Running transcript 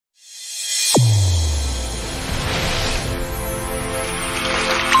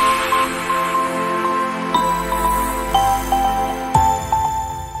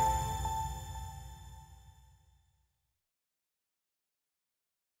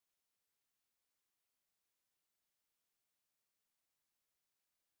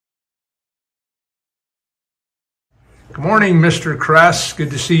Good morning, Mr. Kress.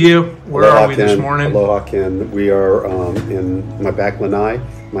 Good to see you. Where Aloha, are we this morning? Aloha, Ken. We are in my back lanai,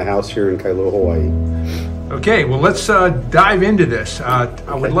 my house here in Kailua, Hawaii. Okay, well, let's dive into this. I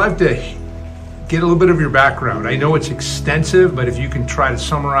would love to get a little bit of your background. I know it's extensive, but if you can try to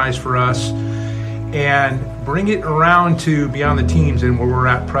summarize for us and bring it around to Beyond the Teams and where we're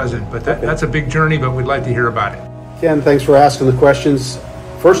at present. But that's a big journey, but we'd like to hear about it. Ken, thanks for asking the questions.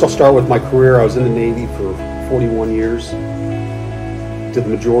 First, I'll start with my career. I was in the Navy for 41 years. Did the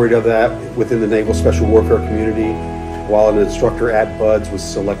majority of that within the Naval Special Warfare community. While an instructor at BUDS, was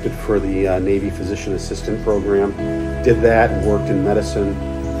selected for the Navy Physician Assistant program. Did that and worked in medicine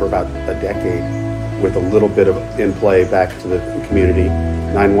for about a decade with a little bit of in play back to the community.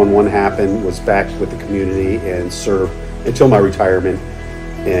 9/11 happened, was back with the community and served until my retirement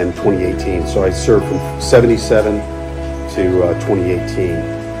in 2018. So I served from 77 to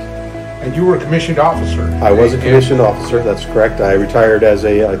 2018. And you were a commissioned officer. I was a commissioned officer, that's correct. I retired as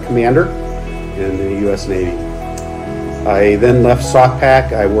a commander in the U.S. Navy. I then left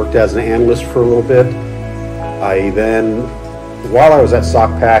SOCPAC. I worked as an analyst for a little bit. I then, while I was at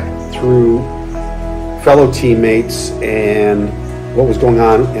SOCPAC, through fellow teammates and what was going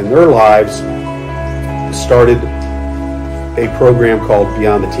on in their lives, started a program called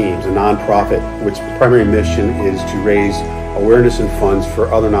Beyond the Teams, a nonprofit, which the primary mission is to raise awareness and funds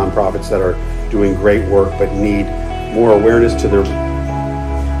for other nonprofits that are doing great work but need more awareness to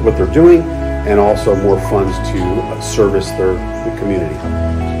what they're doing and also more funds to service the community.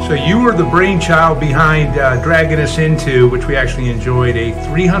 So you were the brainchild behind dragging us into, which we actually enjoyed, a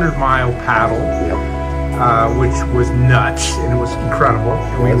 300-mile paddle, which was nuts and it was incredible.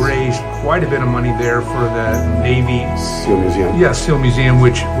 And we raised quite a bit of money there for the Navy SEAL Museum. Yeah, SEAL Museum,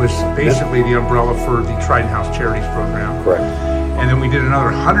 which was basically the umbrella for the Trident House Charities program. Correct. And then we did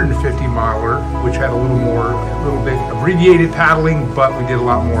another 150-miler, which had a little bit abbreviated paddling, but we did a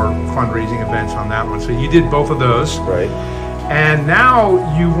lot more fundraising events on that one. So you did both of those. Right. And now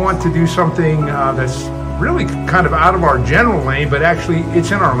you want to do something that's really kind of out of our general lane, but actually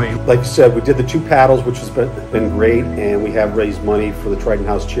it's in our lane. Like you said, we did the 2 paddles, which has been great, and we have raised money for the Trident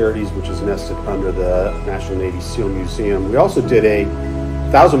House Charities, which is nested under the National Navy SEAL Museum. We also did a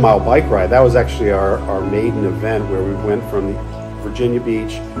 1,000-mile bike ride. That was actually our maiden event, where we went from Virginia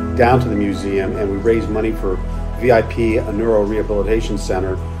Beach down to the museum, and we raised money for VIP, a neuro rehabilitation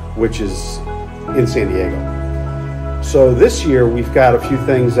center, which is in San Diego. So this year we've got a few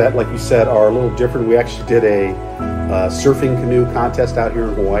things that, like you said, are a little different. We actually did a surfing canoe contest out here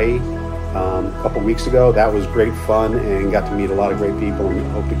in Hawaii a couple weeks ago. That was great fun and got to meet a lot of great people,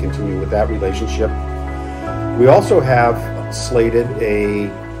 and hope to continue with that relationship. We also have slated a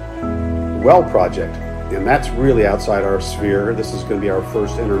well project, and that's really outside our sphere. This is going to be our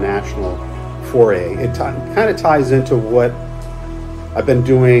first international foray. It kind of ties into what I've been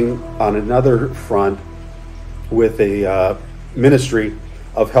doing on another front with a ministry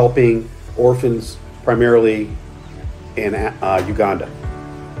of helping orphans, primarily in Uganda.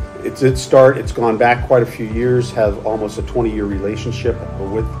 It's gone back quite a few years, have almost a 20-year relationship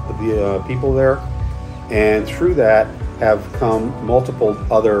with the people there, and through that have come multiple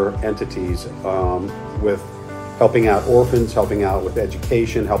other entities with helping out orphans, helping out with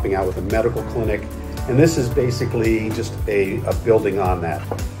education, helping out with a medical clinic, and this is basically just a building on that.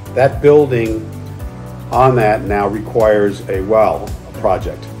 That building on that now requires a well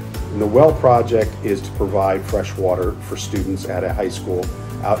project. And the well project is to provide fresh water for students at a high school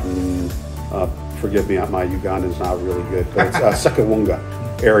out in, forgive me, my Ugandan is not really good, but it's Sekawunga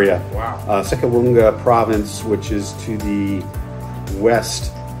area. Wow. Sekawunga province, which is to the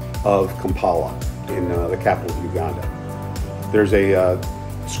west of Kampala in the capital of Uganda. There's a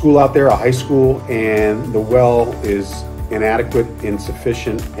school out there, a high school, and the well is inadequate,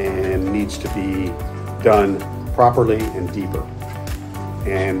 insufficient, and needs to be done properly and deeper.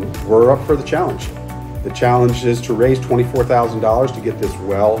 And we're up for the challenge. The challenge is to raise $24,000 to get this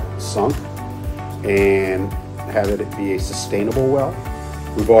well sunk and have it be a sustainable well.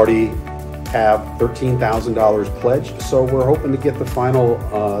 We've already have $13,000 pledged, so we're hoping to get the final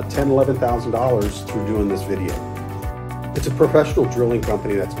 $10,000, $11,000 through doing this video. It's a professional drilling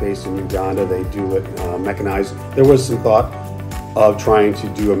company that's based in Uganda. They do it mechanized. There was some thought of trying to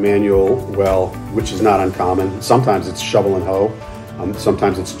do a manual well, which is not uncommon. Sometimes it's shovel and hoe.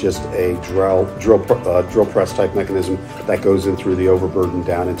 Sometimes it's just a drill press type mechanism that goes in through the overburden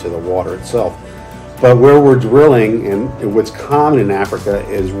down into the water itself. But where we're drilling, and what's common in Africa,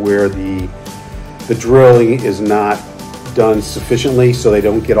 is where the drilling is not done sufficiently, so they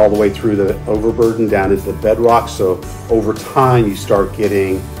don't get all the way through the overburden down into the bedrock. So over time you start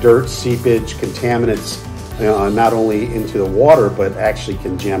getting dirt, seepage, contaminants not only into the water, but actually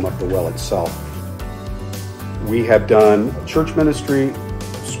can jam up the well itself. We have done church ministry,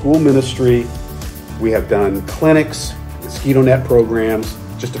 school ministry, we have done clinics, mosquito net programs,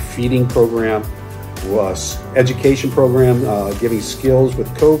 just a feeding program, education program, giving skills. With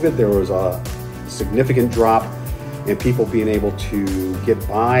COVID, there was a significant drop in people being able to get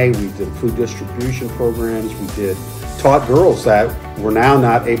by. We did food distribution programs. We taught girls that were now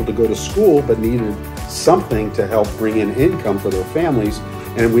not able to go to school but needed something to help bring in income for their families,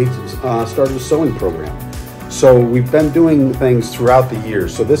 and we started a sewing program. So we've been doing things throughout the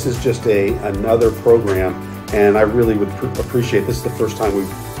years. So this is just another program, and I really would appreciate, this is the first time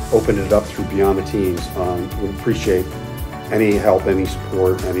we've opened it up through Beyond the Teens. Would appreciate any help, any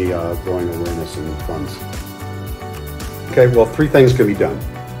support, any growing awareness and funds. Okay, well, 3 things can be done.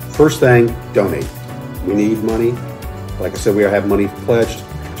 First thing, donate. We need money. Like I said, we have money pledged.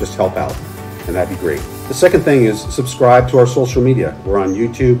 Just help out, and that'd be great. The second thing is subscribe to our social media. We're on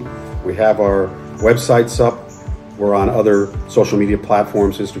YouTube. We have our websites up. We're on other social media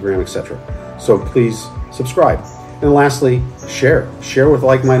platforms, Instagram, etc. So please subscribe. And lastly, share. Share with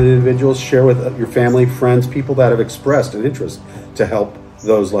like-minded individuals. Share with your family, friends, people that have expressed an interest to help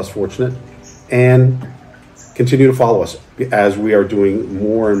those less fortunate. And continue to follow us as we are doing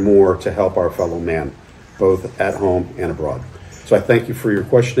more and more to help our fellow man, both at home and abroad. So I thank you for your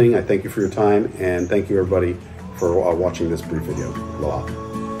questioning. I thank you for your time. And thank you, everybody, for watching this brief video. Aloha.